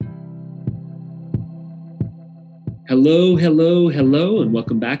Hello, hello, hello, and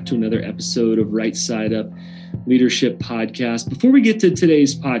welcome back to another episode of Right Side Up Leadership Podcast. Before we get to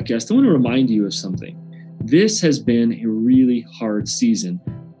today's podcast, I want to remind you of something. This has been a really hard season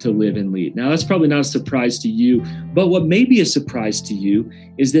to live and lead. Now, that's probably not a surprise to you, but what may be a surprise to you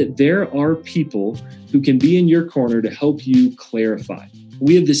is that there are people who can be in your corner to help you clarify.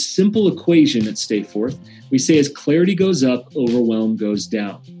 We have this simple equation at Stay Forth. We say as clarity goes up, overwhelm goes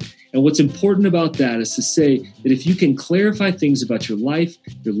down. And what's important about that is to say that if you can clarify things about your life,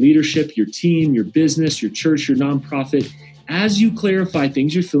 your leadership, your team, your business, your church, your nonprofit, as you clarify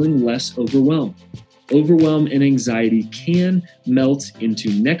things, you're feeling less overwhelmed. Overwhelm and anxiety can melt into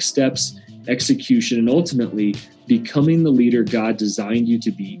next steps, execution, and ultimately becoming the leader God designed you to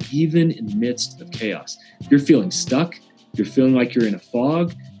be, even in the midst of chaos. If you're feeling stuck, if you're feeling like you're in a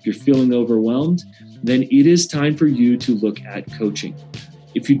fog, if you're feeling overwhelmed, then it is time for you to look at coaching.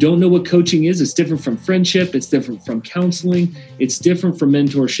 If you don't know what coaching is, it's different from friendship, it's different from counseling, it's different from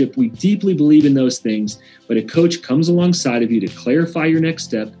mentorship. We deeply believe in those things, but a coach comes alongside of you to clarify your next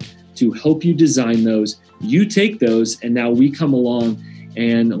step, to help you design those. You take those, and now we come along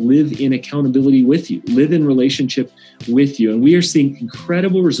and live in accountability with you, live in relationship with you. And we are seeing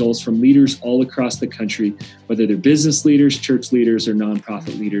incredible results from leaders all across the country, whether they're business leaders, church leaders, or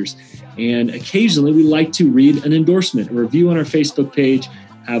nonprofit leaders. And occasionally we like to read an endorsement, a review on our Facebook page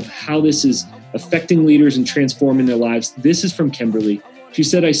of how this is affecting leaders and transforming their lives. This is from Kimberly. She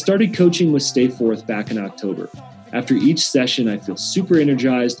said, I started coaching with Stay Forth back in October. After each session, I feel super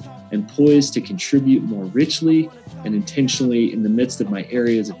energized and poised to contribute more richly and intentionally in the midst of my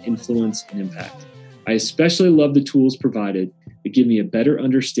areas of influence and impact. I especially love the tools provided that give me a better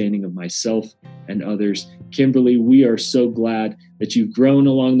understanding of myself and others. Kimberly, we are so glad that you've grown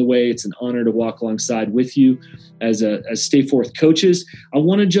along the way. It's an honor to walk alongside with you as Stay Forth coaches. I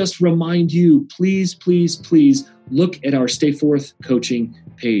want to just remind you, please look at our Stay Forth coaching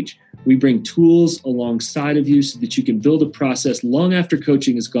page. We bring tools alongside of you so that you can build a process long after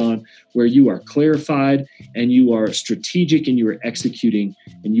coaching is gone, where you are clarified and you are strategic and you are executing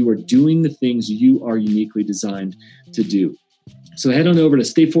and you are doing the things you are uniquely designed to do. So head on over to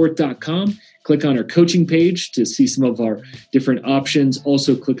stayforth.com, click on our coaching page to see some of our different options.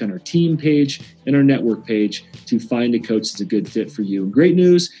 Also click on our team page and our network page to find a coach that's a good fit for you. And great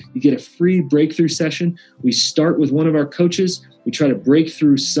news, you get a free breakthrough session. We start with one of our coaches. We try to break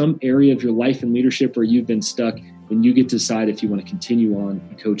through some area of your life and leadership where you've been stuck, and you get to decide if you want to continue on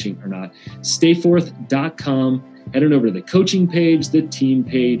in coaching or not. Stayforth.com. Head on over to the coaching page, the team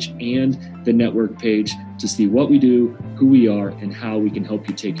page, and the network page to see what we do, who we are, and how we can help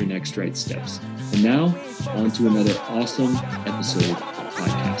you take your next right steps. And now, on to another awesome episode of the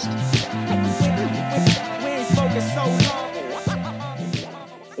podcast.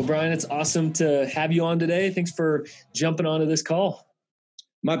 Well, Brian, it's awesome to have you on today. Thanks for jumping onto this call.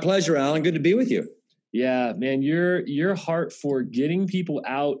 My pleasure, Alan. Good to be with you. Yeah, man, your heart for getting people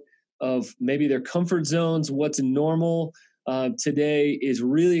out of maybe their comfort zones, what's normal today is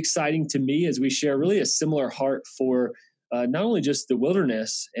really exciting to me as we share really a similar heart for not only just the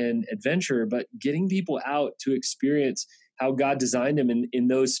wilderness and adventure, but getting people out to experience how God designed them in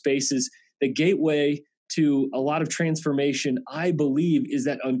those spaces. The gateway to a lot of transformation, I believe, is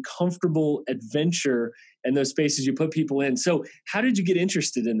that uncomfortable adventure and those spaces you put people in. So how did you get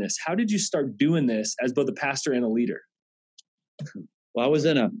interested in this? How did you start doing this as both a pastor and a leader? Well, I was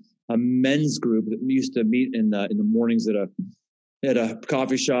in a men's group that we used to meet in the mornings at a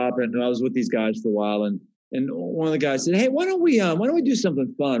coffee shop, and I was with these guys for a while. And one of the guys said, "Hey, why don't we do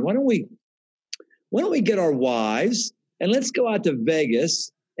something fun? Why don't we get our wives and let's go out to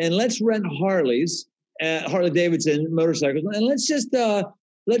Vegas and let's rent Harley Davidson motorcycles, and let's just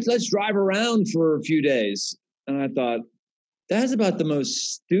let's drive around for a few days." And I thought, that's about the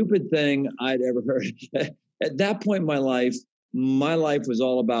most stupid thing I'd ever heard. At that point in my life was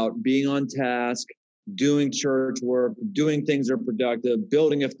all about being on task, doing church work, doing things that are productive,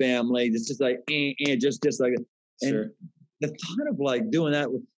 building a family. It's just like, just like it. And sure. The thought of like doing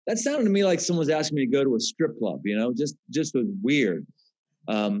that sounded to me like someone was asking me to go to a strip club, just was weird.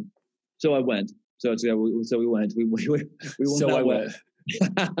 So I went. So we went. We went. So I went.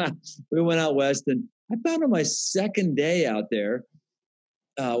 We went out west, and I found on my second day out there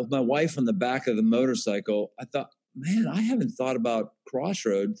with my wife on the back of the motorcycle, I thought, man, I haven't thought about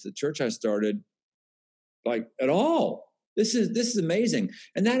Crossroads, the church I started, like at all. This is amazing,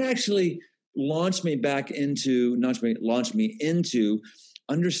 and that actually launched me into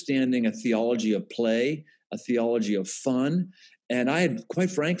understanding a theology of play, a theology of fun. And I had,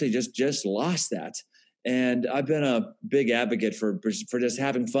 quite frankly, just lost that. And I've been a big advocate for just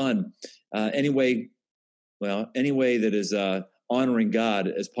having fun. Any way Well, any way that is honoring God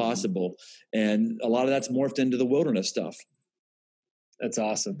as possible. And a lot of that's morphed into the wilderness stuff. That's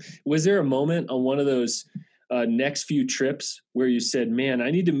awesome. Was there a moment on one of those next few trips where you said, man,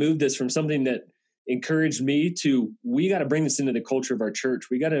 I need to move this from something that encouraged me to, we got to bring this into the culture of our church.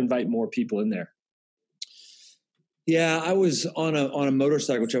 We got to invite more people in there. Yeah, I was on a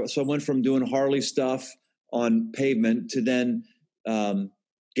motorcycle trip. So I went from doing Harley stuff on pavement to then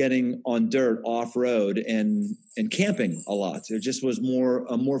getting on dirt off road and camping a lot. It just was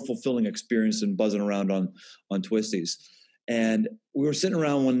a more fulfilling experience than buzzing around on twisties. And we were sitting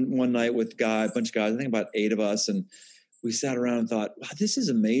around one night with a bunch of guys, I think about 8 of us, and we sat around and thought, wow, this is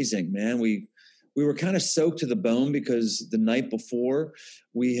amazing, man. We were kind of soaked to the bone because the night before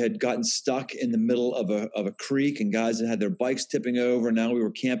we had gotten stuck in the middle of a creek, and guys had their bikes tipping over. And now we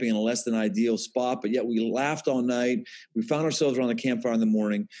were camping in a less than ideal spot, but yet we laughed all night. We found ourselves around the campfire in the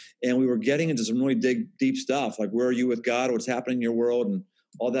morning, and we were getting into some really deep stuff. Like, where are you with God? What's happening in your world? And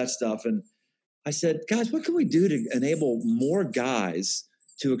all that stuff. And I said, guys, what can we do to enable more guys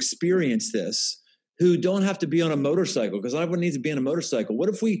to experience this who don't have to be on a motorcycle? Because not everyone needs to be on a motorcycle. What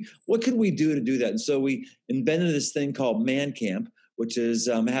could we do to do that? And so we invented this thing called Man Camp, which is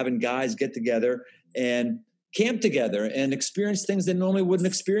having guys get together and camp together and experience things they normally wouldn't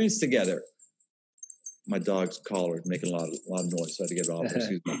experience together. My dog's collar making a lot of noise, so I had to get it off.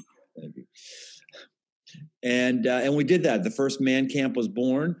 Excuse me. Thank you. And we did that. The first Man Camp was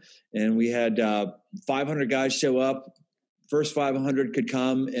born, and we had 500 guys show up. First 500 could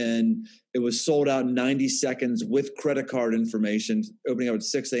come, and it was sold out in 90 seconds with credit card information, opening up at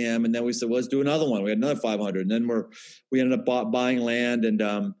 6 a.m. And then we said, well, let's do another one. We had another 500. And then we ended up buying land,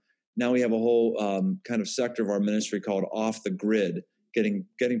 and now we have a whole kind of sector of our ministry called Off the Grid, getting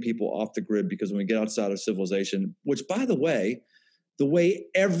people off the grid, because when we get outside of civilization, which, by the way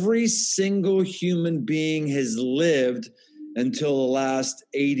every single human being has lived until the last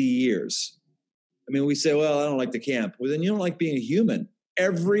 80 years. I mean, we say, well, I don't like to camp. Well, then you don't like being a human.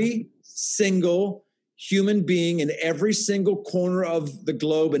 Every single human being in every single corner of the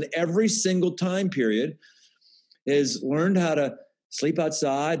globe and every single time period has learned how to sleep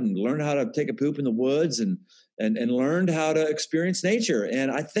outside and learned how to take a poop in the woods and learned how to experience nature.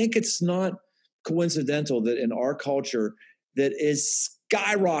 And I think it's not coincidental that in our culture that is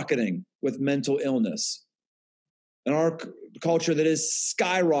skyrocketing with mental illness, in our culture that is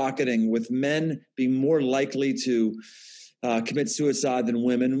skyrocketing with men being more likely to commit suicide than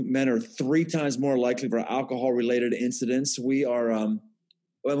women. Men are 3 times more likely for alcohol-related incidents. We're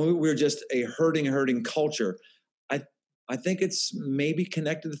just a hurting culture. I think it's maybe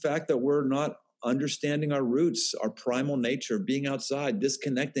connected to the fact that we're not understanding our roots, our primal nature, being outside,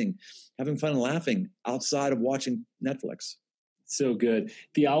 disconnecting, having fun and laughing outside of watching Netflix. So good.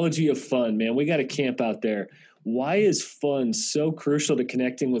 Theology of fun, man. We got to camp out there. Why is fun so crucial to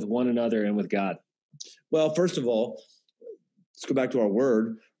connecting with one another and with God? Well, first of all, let's go back to our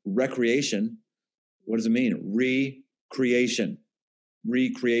word, recreation. What does it mean? Recreation.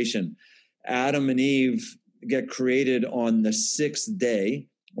 Adam and Eve get created on the 6th day,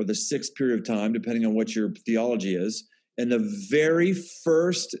 or the 6th period of time, depending on what your theology is. And the very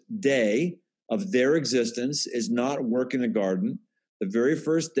first day of their existence is not work in the garden. The very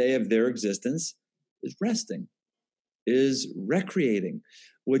first day of their existence is resting, is recreating,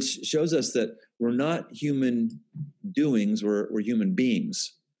 which shows us that we're not human doings, we're human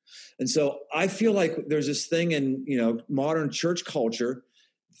beings. And so I feel like there's this thing in, modern church culture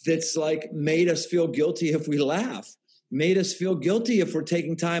that's like made us feel guilty if we laugh, made us feel guilty if we're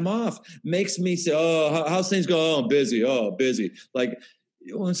taking time off, makes me say, oh, how's things going? Oh, I'm busy. Oh, busy. Like,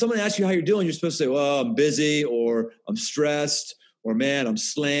 when someone asks you how you're doing, you're supposed to say, well, I'm busy, or I'm stressed, or man, I'm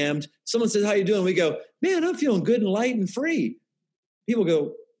slammed. Someone says, how you doing? We go, man, I'm feeling good and light and free. People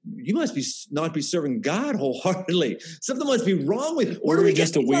go, you must not be serving God wholeheartedly. Something must be wrong with you. Or are we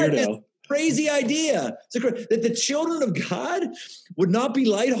just a weirdo? Crazy idea that the children of God would not be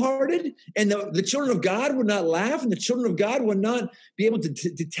lighthearted, and the children of God would not laugh, and the children of God would not be able to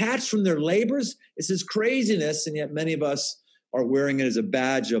detach from their labors. It's this craziness, and yet many of us are wearing it as a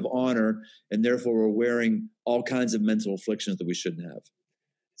badge of honor, and therefore we're wearing all kinds of mental afflictions that we shouldn't have.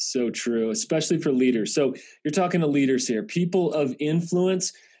 So true, especially for leaders. So you're talking to leaders here, people of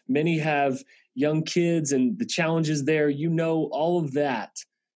influence. Many have young kids and the challenges there, all of that.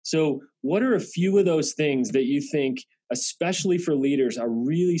 So what are a few of those things that you think, especially for leaders, are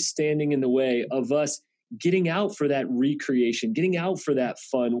really standing in the way of us getting out for that recreation, getting out for that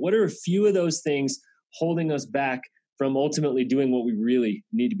fun? What are a few of those things holding us back from ultimately doing what we really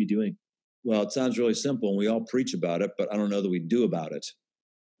need to be doing? Well, it sounds really simple, and we all preach about it, but I don't know that we do about it.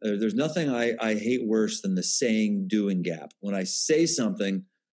 There's nothing I hate worse than the saying doing gap. When I say something,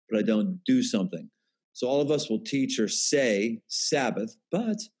 but I don't do something. So all of us will teach or say Sabbath,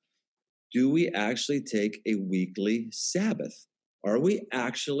 but do we actually take a weekly Sabbath? Are we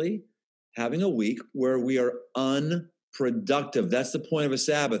actually having a week where we are unproductive? That's the point of a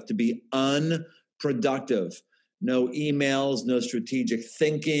Sabbath, to be unproductive. No emails, no strategic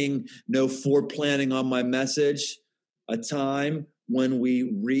thinking, no foreplanning on my message. A time when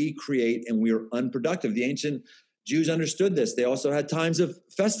we recreate and we are unproductive. The ancient Jews understood this. They also had times of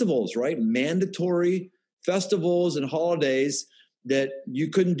festivals, right? Mandatory festivals and holidays that you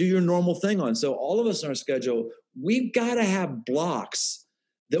couldn't do your normal thing on. So all of us on our schedule, we've got to have blocks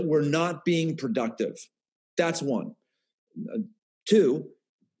that we're not being productive. That's one. Two,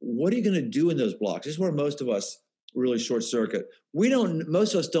 what are you going to do in those blocks? This is where most of us really short circuit.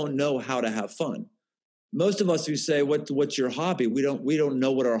 Most of us don't know how to have fun. Most of us who say, what's your hobby? We don't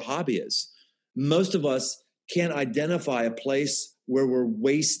know what our hobby is. Most of us can't identify a place where we're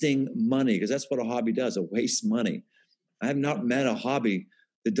wasting money, because that's what a hobby does. It wastes money. I have not met a hobby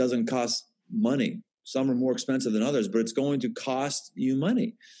that doesn't cost money. Some are more expensive than others, but it's going to cost you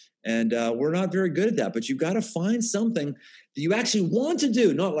money. And we're not very good at that. But you've got to find something that you actually want to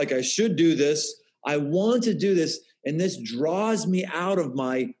do. Not like I should do this. I want to do this. And this draws me out of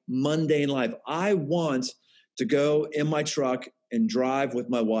my mundane life. I want to go in my truck and drive with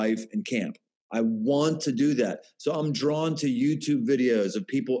my wife and camp. I want to do that. So I'm drawn to YouTube videos of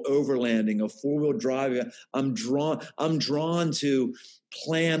people overlanding, of four-wheel driving. I'm drawn to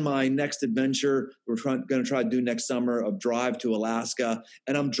plan my next adventure. We're going to try to do next summer, of drive to Alaska.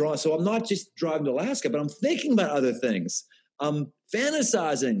 And I'm drawn. So I'm not just driving to Alaska, but I'm thinking about other things. I'm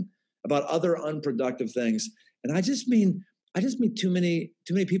fantasizing about other unproductive things. And I just meet too many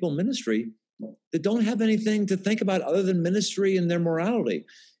people in ministry that don't have anything to think about other than ministry and their morality.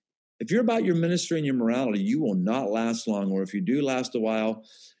 If you're about your ministry and your morality, you will not last long. Or if you do last a while,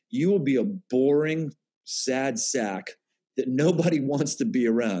 you will be a boring, sad sack that nobody wants to be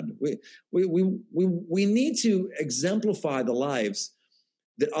around. We need to exemplify the lives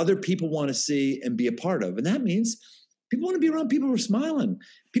that other people want to see and be a part of. And that means people want to be around people who are smiling.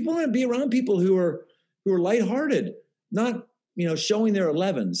 People want to be around people who are lighthearted, not, showing their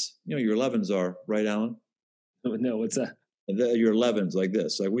 11s. Your 11s are, right, Alan? No, what's that? Your 11s like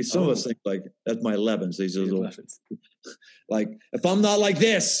this. Like some of us think like, that's my 11s. These are little, 11s. Like, if I'm not like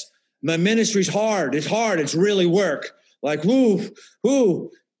this, my ministry's hard. It's hard. It's really work. Like, whoo.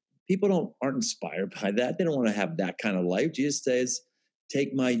 People aren't inspired by that. They don't want to have that kind of life. Jesus says,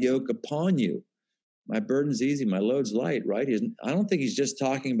 take my yoke upon you. My burden's easy. My load's light, right? I don't think he's just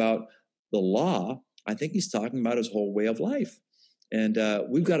talking about the law. I think he's talking about his whole way of life. And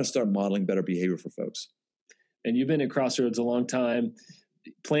we've got to start modeling better behavior for folks. And you've been at Crossroads a long time,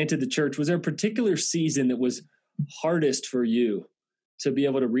 planted the church. Was there a particular season that was hardest for you to be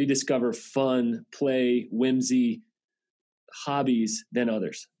able to rediscover fun, play, whimsy, hobbies than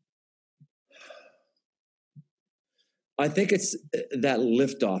others? I think it's that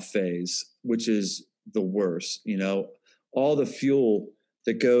liftoff phase, which is the worst. All the fuel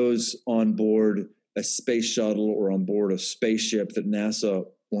that goes on board a space shuttle or on board a spaceship that NASA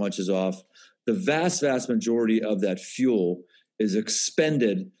launches off, the vast, vast majority of that fuel is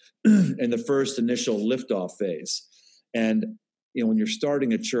expended in the first initial liftoff phase. And, when you're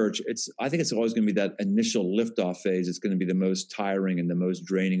starting a church, I think it's always going to be that initial liftoff phase. It's going to be the most tiring and the most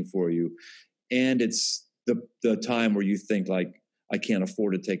draining for you. And it's the time where you think like, I can't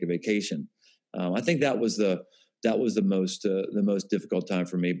afford to take a vacation. I think that was the most difficult time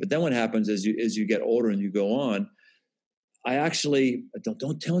for me. But then what happens is you get older and you go on, I actually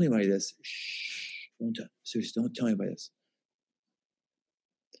don't tell anybody this. Shh, seriously, don't tell anybody this.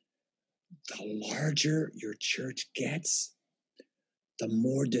 The larger your church gets, the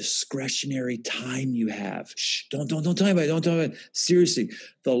more discretionary time you have. Shh, don't tell anybody. Don't tell anybody. Seriously,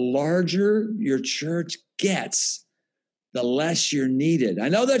 the larger your church gets, the less you're needed. I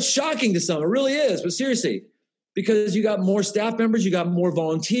know that's shocking to some. It really is, but seriously, because you got more staff members, you got more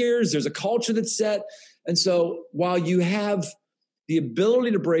volunteers, there's a culture that's set. And so while you have the ability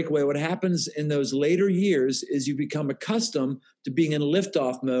to break away, what happens in those later years is you become accustomed to being in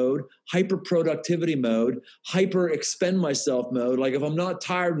liftoff mode, hyper productivity mode, hyper expend myself mode. Like if I'm not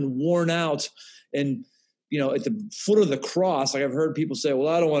tired and worn out and, at the foot of the cross, like I've heard people say,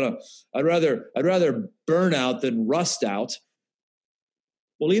 well, I don't want to, I'd rather burn out than rust out.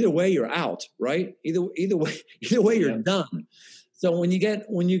 Well, either way, you're out, right? Either way, you're done. So when you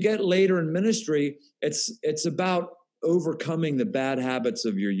get later in ministry, it's about overcoming the bad habits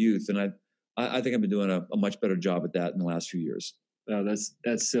of your youth, and I think I've been doing a much better job at that in the last few years. Oh,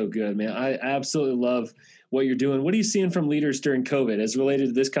 that's so good, man. I absolutely love what you're doing. What are you seeing from leaders during COVID as related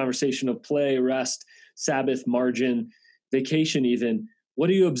to this conversation of play, rest, Sabbath, margin, vacation even? What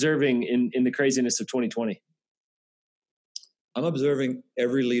are you observing in the craziness of 2020? I'm observing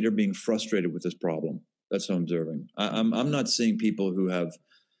every leader being frustrated with this problem. That's what I'm observing. I'm not seeing people who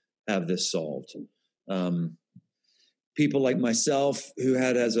have this solved. People like myself who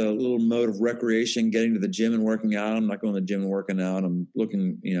had as a little mode of recreation, getting to the gym and working out. I'm not going to the gym and working out. I'm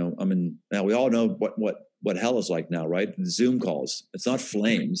looking, now we all know what hell is like now, right? Zoom calls. It's not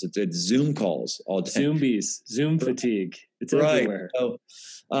flames. It's Zoom calls all day. Zombies, Zoom fatigue. It's right. Everywhere. So,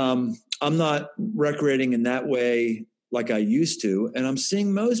 I'm not recreating in that way like I used to. And I'm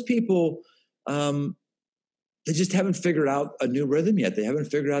seeing most people, they just haven't figured out a new rhythm yet. They haven't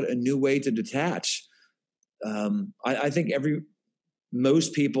figured out a new way to detach. I think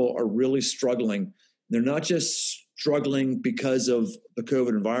most people are really struggling. They're not just struggling because of the COVID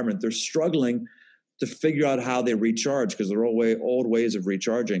environment. They're struggling to figure out how they recharge because their old ways of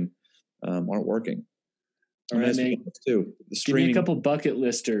recharging aren't working. All right, Nate. Too. Give me a couple bucket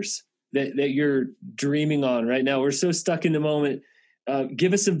listers that you're dreaming on right now. We're so stuck in the moment.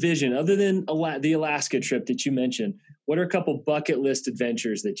 Give us a vision other than the Alaska trip that you mentioned. What are a couple bucket list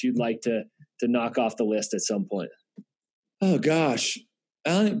adventures that you'd like to knock off the list at some point? Oh gosh,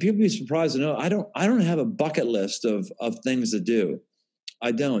 people be surprised to know I don't have a bucket list of things to do.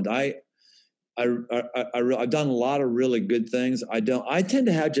 I don't. I've done a lot of really good things. I tend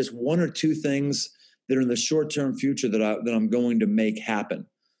to have just one or two things that are in the short-term future that I'm going to make happen.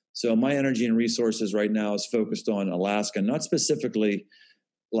 So my energy and resources right now is focused on Alaska, not specifically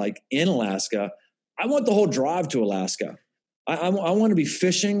like in Alaska. I want the whole drive to Alaska. I want to be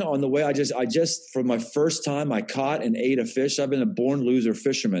fishing on the way. I just for my first time, I caught and ate a fish. I've been a born loser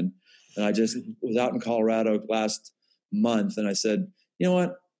fisherman, and I just was out in Colorado last month, and I said, you know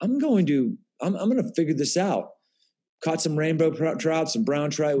what? I'm going to figure this out. Caught some rainbow trout, some brown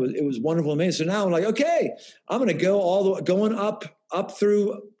trout. It was wonderful, amazing. So now I'm like, okay, I'm going to go going up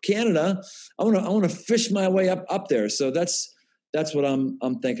through Canada. I want to fish my way up there. So that's what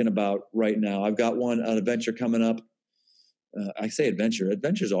I'm thinking about right now. I've got an adventure coming up. I say adventure.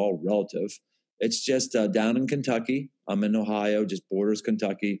 Adventure's all relative. It's just down in Kentucky. I'm in Ohio, just borders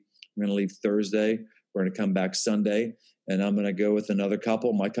Kentucky. I'm going to leave Thursday. We're going to come back Sunday, and I'm going to go with another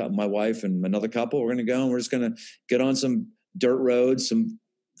couple, my wife and another couple. We're going to go, and we're just going to get on some dirt roads, some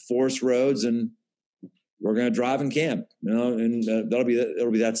forest roads, and we're going to drive and camp. And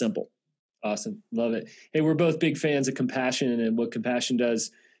it'll be that simple. Awesome, love it. Hey, we're both big fans of Compassion and what Compassion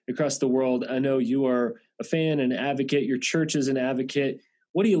does across the world. I know you are a fan and an advocate. Your church is an advocate.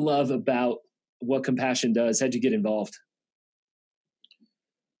 What do you love about what Compassion does? How'd you get involved?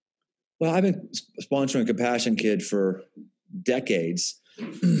 Well, I've been sponsoring Compassion Kid for decades.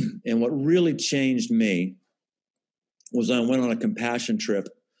 And what really changed me was I went on a compassion trip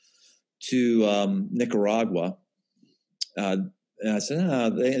to Nicaragua. And I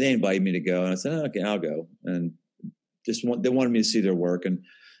said, they invited me to go. And I said, okay, I'll go. And they wanted me to see their work. And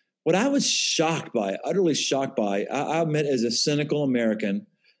what I was utterly shocked by, I admit as a cynical American,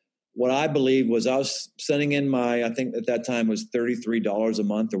 what I believe was I was sending in I think at that time was $33 a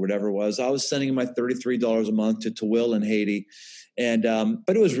month or whatever it was. I was sending in my $33 a month to Tawil in Haiti. And,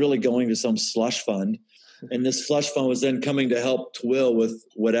 but it was really going to some slush fund. And this slush fund was then coming to help Tawil with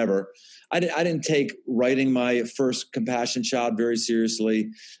whatever. I didn't take writing my first Compassion Child very seriously.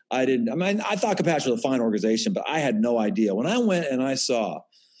 I thought Compassion was a fine organization, but I had no idea. When I went and I saw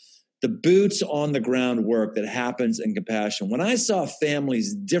the boots on the ground work that happens in Compassion, when I saw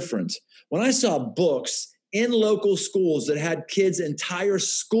families different, when I saw books in local schools that had kids' entire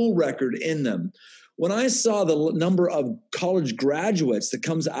school record in them, when I saw the number of college graduates that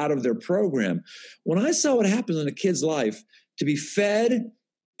comes out of their program, when I saw what happens in a kid's life to be fed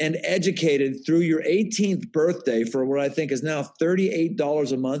and educated through your 18th birthday for what I think is now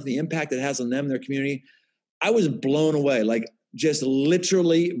 $38 a month, the impact it has on them and their community, I was blown away, like just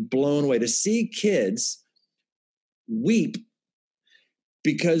literally blown away to see kids weep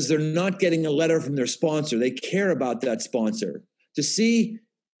because they're not getting a letter from their sponsor. They care about that sponsor. To see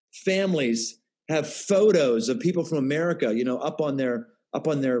families have photos of people from America, up on their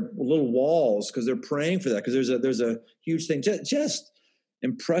little walls because they're praying for that, because there's a huge thing. Just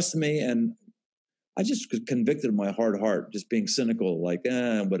impressed me, and I just was convicted of my hard heart, just being cynical, like,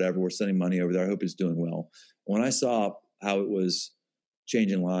 whatever, we're sending money over there. I hope it's doing well. When I saw how it was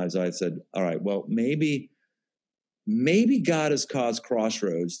changing lives, I said, all right, well, maybe God has caused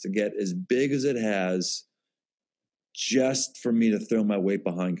Crossroads to get as big as it has just for me to throw my weight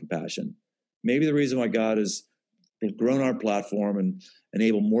behind Compassion. Maybe the reason why God has has grown our platform and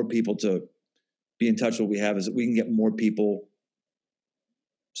enable more people to be in touch with what we have is that we can get more people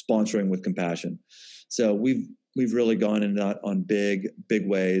sponsoring with Compassion. So we've really gone in on big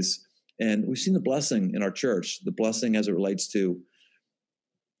ways, and we've seen the blessing in our church, the blessing as it relates to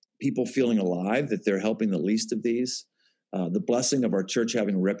people feeling alive, that they're helping the least of these, the blessing of our church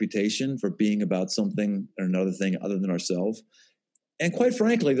having a reputation for being about something or another thing other than ourselves. And quite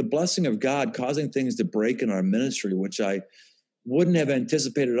frankly, the blessing of God causing things to break in our ministry, which I wouldn't have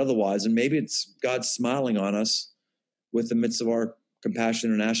anticipated otherwise. And maybe it's God smiling on us with the midst of our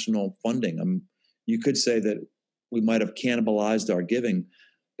Compassion International funding. You could say that we might have cannibalized our giving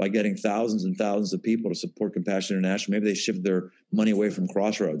by getting thousands and thousands of people to support Compassion International. Maybe they shifted their money away from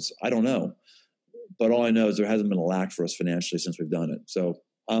Crossroads. I don't know. But all I know is there hasn't been a lack for us financially since we've done it. So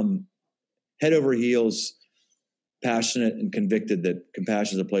head over heels, passionate and convicted that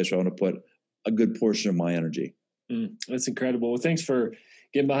Compassion is a place where I want to put a good portion of my energy. That's incredible. Well, thanks for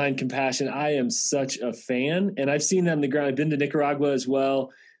getting behind Compassion. I am such a fan, and I've seen that on the ground. I've been to Nicaragua as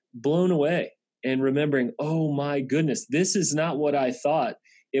well, blown away and remembering, oh my goodness, this is not what I thought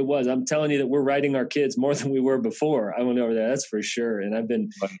it was. I'm telling you that we're writing our kids more than we were before I went over there. That's for sure. And I've been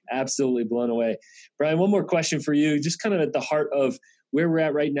absolutely blown away. Brian, one more question for you, just kind of at the heart of where we're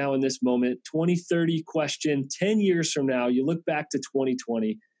at right now in this moment. 2030 question, 10 years from now, you look back to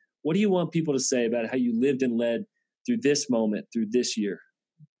 2020. What do you want people to say about how you lived and led through this moment, through this year?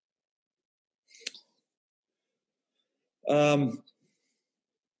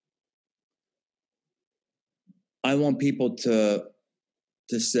 I want people to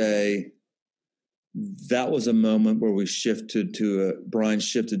say that was a moment where we Brian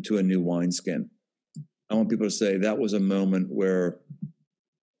shifted to a new wineskin. I want people to say that was a moment where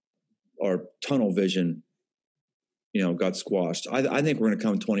our tunnel vision, got squashed. I think we're going to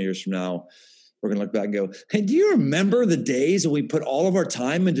come 20 years from now. We're going to look back and go, hey, do you remember the days that we put all of our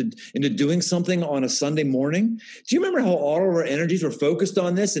time into doing something on a Sunday morning? Do you remember how all of our energies were focused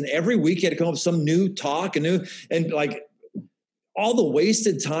on this? And every week you had to come up with some new talk and like all the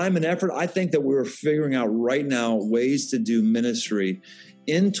wasted time and effort. I think that we're figuring out right now ways to do ministry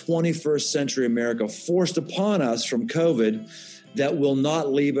in 21st century America, forced upon us from COVID, that will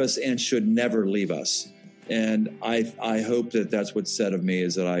not leave us and should never leave us. And I hope that that's what's said of me,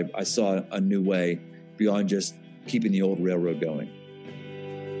 is that I saw a new way beyond just keeping the old railroad going.